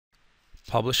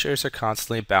Publishers are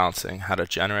constantly balancing how to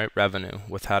generate revenue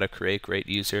with how to create great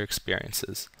user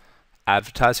experiences.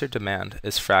 Advertiser demand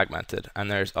is fragmented,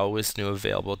 and there is always new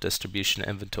available distribution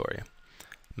inventory.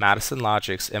 Madison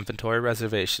Logic's inventory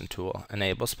reservation tool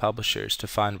enables publishers to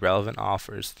find relevant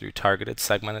offers through targeted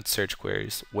segmented search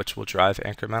queries, which will drive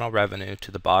incremental revenue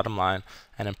to the bottom line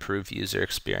and improve user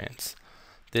experience.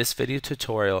 This video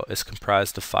tutorial is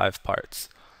comprised of 5 parts.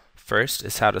 First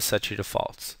is how to set your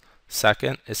defaults.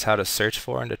 Second is how to search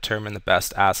for and determine the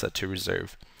best asset to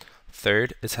reserve.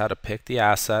 Third is how to pick the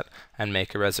asset and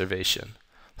make a reservation.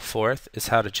 Fourth is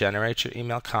how to generate your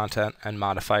email content and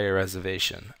modify your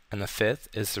reservation. And the fifth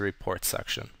is the report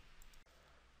section.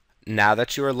 Now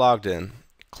that you are logged in,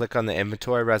 click on the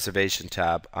Inventory Reservation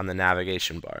tab on the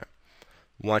navigation bar.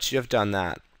 Once you have done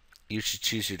that, you should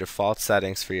choose your default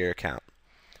settings for your account.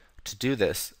 To do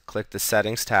this, click the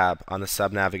Settings tab on the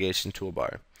sub-navigation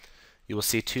toolbar. You will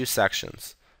see 2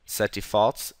 sections, Set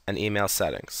Defaults and Email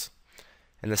Settings.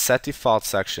 In the Set Defaults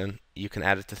section, you can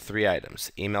edit the 3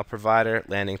 items, email provider,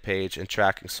 landing page, and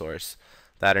tracking source,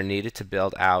 that are needed to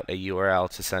build out a URL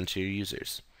to send to your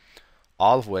users,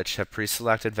 all of which have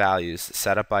pre-selected values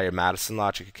set up by your Madison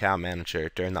Logic account manager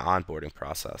during the onboarding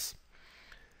process.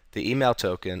 The email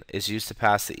token is used to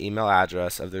pass the email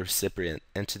address of the recipient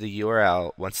into the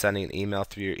URL when sending an email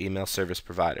through your email service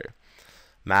provider.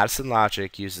 Madison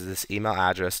Logic uses this email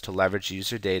address to leverage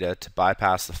user data to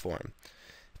bypass the form.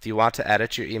 If you want to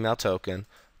edit your email token,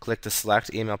 click the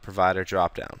Select Email Provider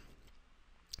dropdown.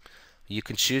 You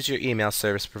can choose your email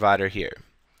service provider here.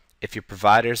 If your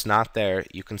provider is not there,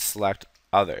 you can select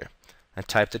Other and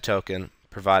type the token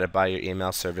provided by your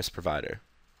email service provider.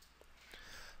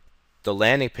 The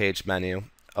landing page menu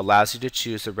allows you to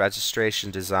choose the registration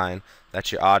design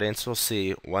that your audience will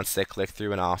see once they click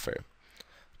through an offer.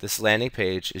 This landing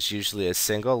page is usually a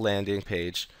single landing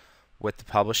page with the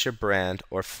publisher brand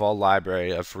or full library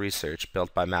of research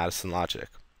built by Madison Logic.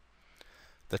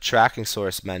 The tracking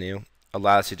source menu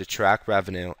allows you to track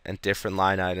revenue and different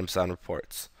line items on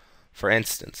reports. For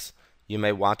instance, you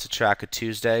may want to track a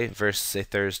Tuesday versus a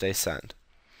Thursday send.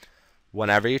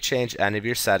 Whenever you change any of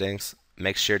your settings,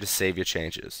 make sure to save your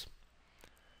changes.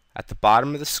 At the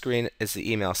bottom of the screen is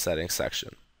the email settings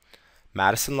section.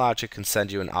 Madison Logic can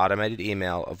send you an automated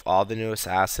email of all the newest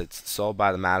assets sold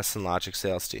by the Madison Logic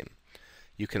sales team.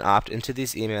 You can opt into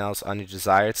these emails on your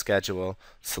desired schedule,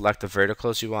 select the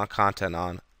verticals you want content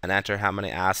on, and enter how many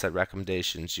asset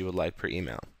recommendations you would like per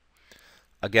email.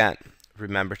 Again,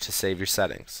 remember to save your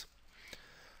settings.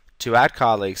 To add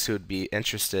colleagues who would be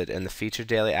interested in the Featured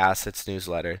Daily Assets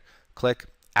newsletter, click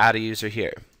Add a User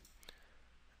here.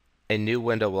 A new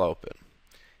window will open.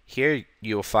 Here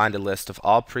you will find a list of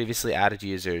all previously added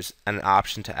users and an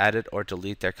option to edit or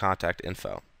delete their contact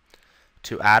info.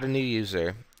 To add a new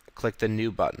user, click the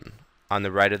New button on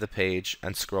the right of the page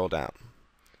and scroll down.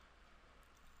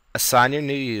 Assign your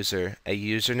new user a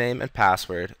username and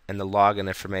password in the login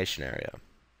information area.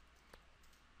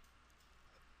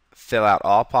 Fill out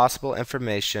all possible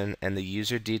information in the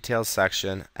User Details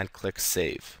section and click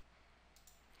Save.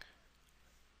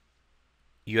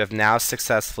 You have now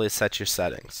successfully set your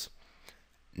settings.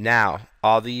 Now,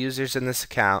 all the users in this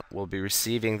account will be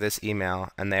receiving this email,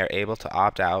 and they are able to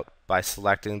opt out by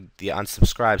selecting the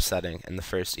unsubscribe setting in the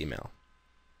first email.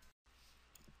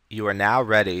 You are now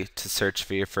ready to search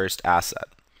for your first asset.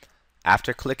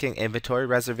 After clicking Inventory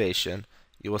Reservation,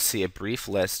 you will see a brief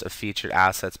list of featured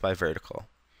assets by vertical.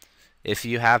 If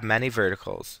you have many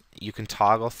verticals, you can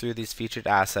toggle through these featured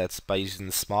assets by using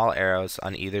the small arrows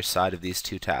on either side of these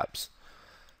 2 tabs.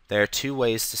 There are 2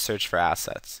 ways to search for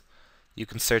assets. You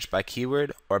can search by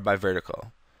keyword or by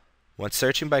vertical. When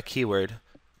searching by keyword,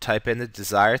 type in the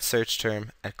desired search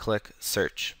term and click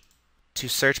Search. To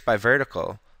search by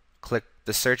vertical, click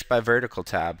the Search by Vertical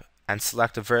tab and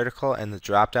select a vertical in the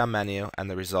drop-down menu, and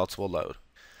the results will load.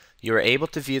 You are able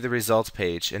to view the results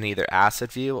page in either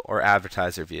Asset View or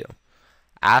Advertiser View.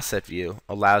 Asset View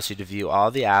allows you to view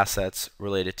all the assets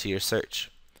related to your search.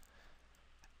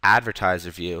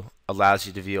 Advertiser View allows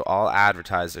you to view all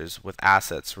advertisers with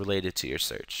assets related to your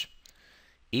search.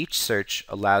 Each search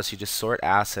allows you to sort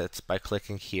assets by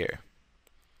clicking here.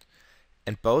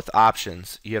 In both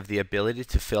options, you have the ability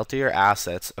to filter your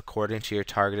assets according to your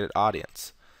targeted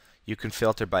audience. You can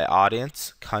filter by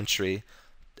audience, country,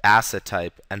 asset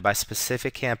type, and by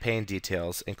specific campaign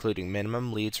details, including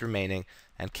minimum leads remaining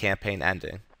and campaign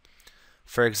ending.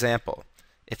 For example,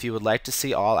 if you would like to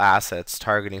see all assets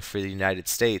targeting for the United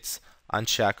States,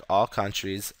 uncheck all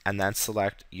countries and then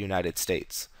select United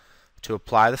States. To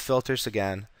apply the filters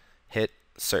again, hit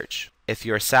Search. If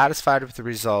you are satisfied with the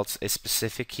results a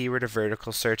specific keyword or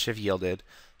vertical search have yielded,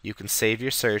 you can save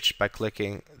your search by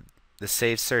clicking the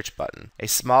Save Search button. A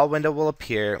small window will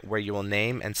appear where you will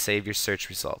name and save your search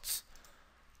results.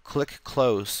 Click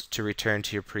Close to return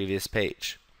to your previous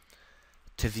page.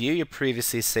 To view your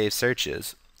previously saved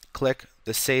searches, click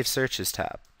the Save Searches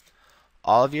tab.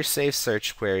 All of your saved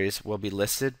search queries will be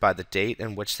listed by the date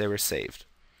in which they were saved.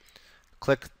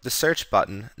 Click the Search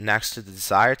button next to the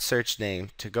desired search name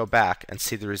to go back and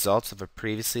see the results of a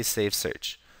previously saved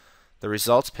search. The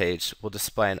results page will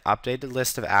display an updated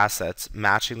list of assets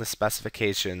matching the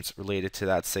specifications related to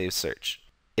that saved search.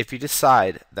 If you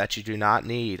decide that you do not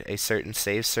need a certain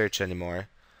saved search anymore,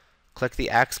 click the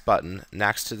X button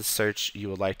next to the search you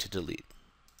would like to delete.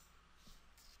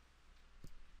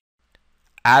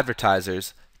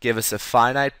 Advertisers give us a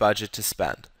finite budget to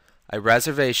spend. A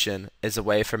reservation is a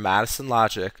way for Madison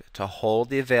Logic to hold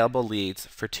the available leads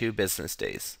for 2 business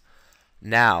days.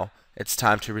 Now it's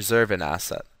time to reserve an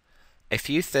asset. A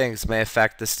few things may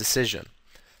affect this decision: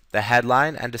 the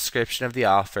headline and description of the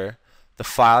offer, the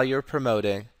file you're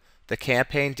promoting, the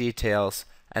campaign details,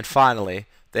 and finally,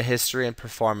 the history and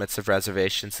performance of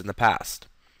reservations in the past.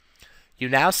 You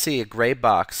now see a gray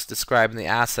box describing the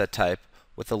asset type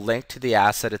with a link to the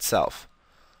asset itself.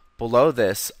 Below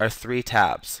this are 3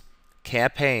 tabs: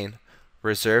 Campaign,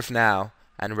 Reserve Now,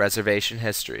 and Reservation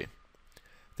History.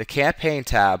 The Campaign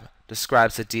tab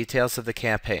describes the details of the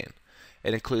campaign.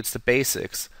 It includes the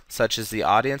basics, such as the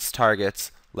audience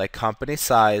targets like company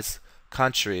size,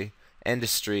 country,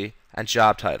 industry, and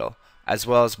job title, as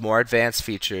well as more advanced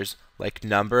features like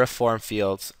number of form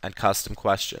fields and custom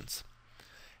questions.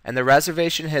 In the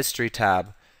Reservation History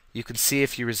tab, you can see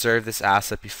if you reserved this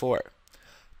asset before.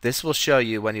 This will show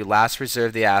you when you last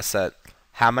reserved the asset,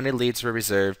 how many leads were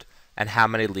reserved, and how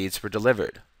many leads were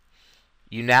delivered.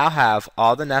 You now have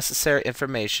all the necessary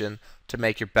information to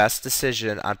make your best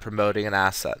decision on promoting an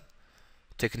asset.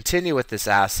 To continue with this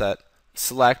asset,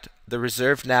 select the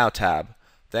Reserve Now tab,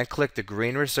 then click the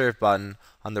green Reserve button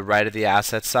on the right of the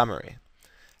asset summary.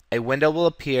 A window will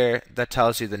appear that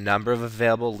tells you the number of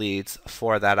available leads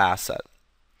for that asset.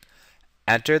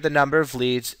 Enter the number of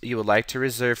leads you would like to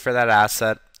reserve for that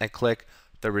asset and click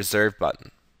the Reserve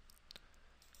button.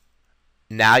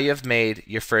 Now you have made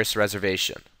your first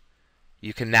reservation.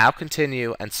 You can now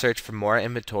continue and search for more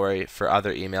inventory for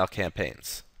other email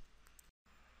campaigns.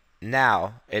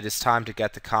 Now it is time to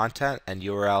get the content and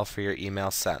URL for your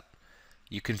email sent.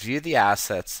 You can view the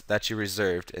assets that you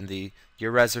reserved in the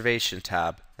Your Reservation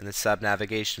tab in the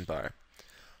sub-navigation bar.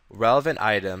 Relevant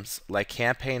items like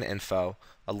campaign info,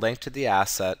 a link to the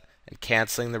asset, and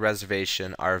canceling the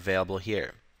reservation are available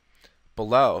here.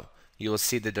 Below, you will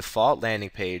see the default landing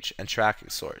page and tracking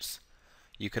source.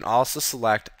 You can also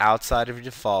select outside of your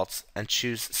defaults and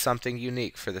choose something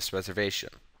unique for this reservation.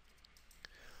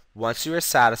 Once you are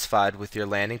satisfied with your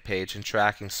landing page and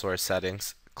tracking source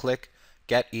settings, click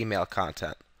Get Email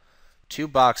Content. 2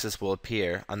 boxes will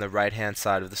appear on the right-hand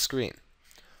side of the screen.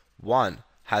 One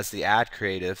has the ad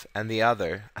creative and the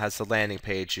other has the landing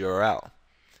page URL.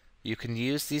 You can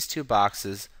use these 2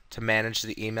 boxes to manage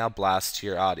the email blast to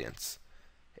your audience.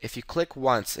 If you click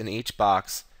once in each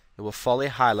box, it will fully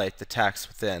highlight the text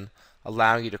within,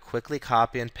 allowing you to quickly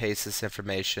copy and paste this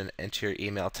information into your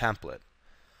email template.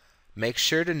 Make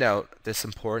sure to note this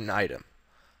important item.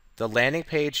 The landing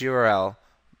page URL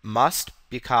must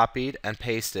be copied and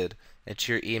pasted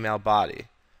into your email body,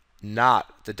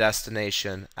 not the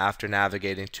destination after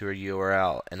navigating to a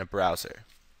URL in a browser.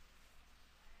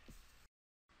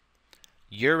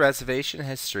 Your reservation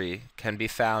history can be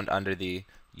found under the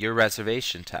Your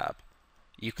Reservation tab.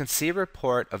 You can see a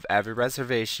report of every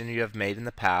reservation you have made in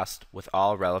the past with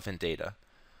all relevant data.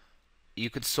 You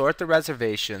can sort the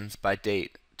reservations by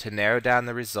date to narrow down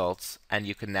the results, and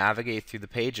you can navigate through the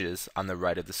pages on the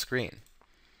right of the screen.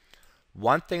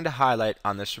 One thing to highlight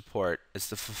on this report is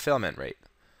the fulfillment rate.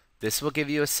 This will give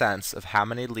you a sense of how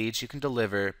many leads you can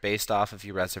deliver based off of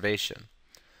your reservation.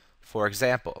 For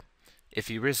example, if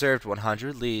you reserved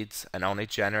 100 leads and only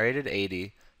generated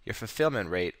 80, your fulfillment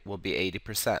rate will be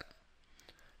 80%.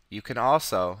 You can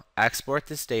also export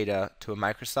this data to a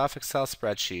Microsoft Excel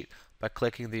spreadsheet by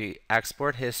clicking the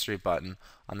Export History button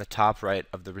on the top right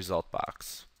of the result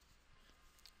box.